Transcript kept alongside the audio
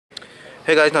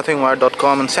Hey guys,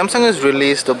 nothingwire.com, and Samsung has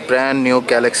released a brand new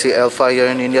Galaxy Alpha here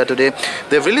in India today.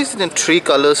 They've released it in 3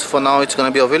 colors. For now it's going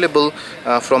to be available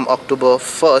from October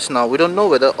 1st. Now we don't know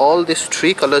whether all these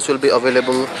 3 colors will be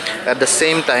available at the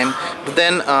same time, but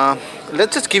then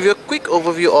let's just give you a quick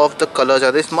overview of the colors.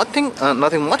 There's nothing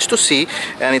much to see,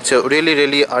 and it's a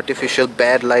really artificial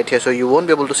bad light here, so you won't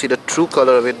be able to see the true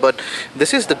color of it. But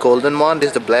this is the golden one, this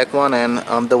is the black one,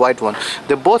 and the white one.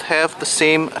 They both have the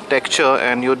same texture,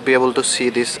 and you'd be able to see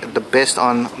this the best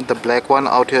on the black one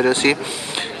out here. You see,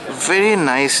 very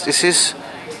nice. This is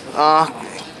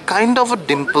kind of a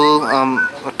dimple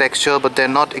texture, but they're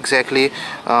not exactly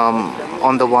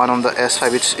on the one on the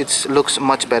S5. It looks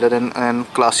much better and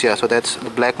classier. So that's the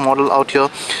black model out here.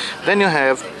 Then you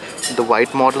have the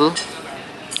white model,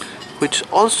 which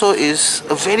also is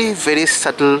a very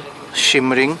subtle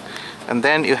shimmering. And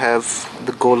then you have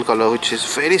the gold color, which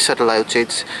is very subtle. I would say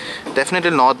it's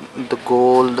definitely not the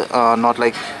gold, not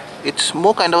like, it's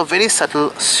more kind of a very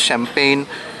subtle champagne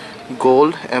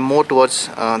gold, and more towards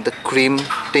the cream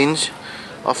tinge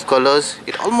of colors.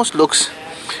 It almost looks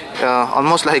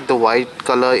almost like the white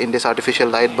color in this artificial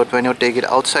light, but when you take it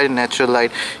outside in natural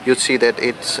light, you'd see that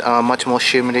it's much more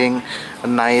shimmering,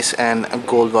 nice, and a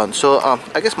gold one. So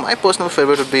I guess my personal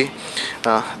favorite would be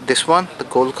this one, the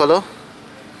gold color.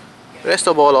 Rest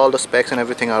of all the specs and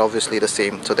everything are obviously the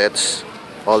same. So that's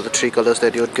all the 3 colors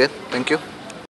that you would get. Thank you.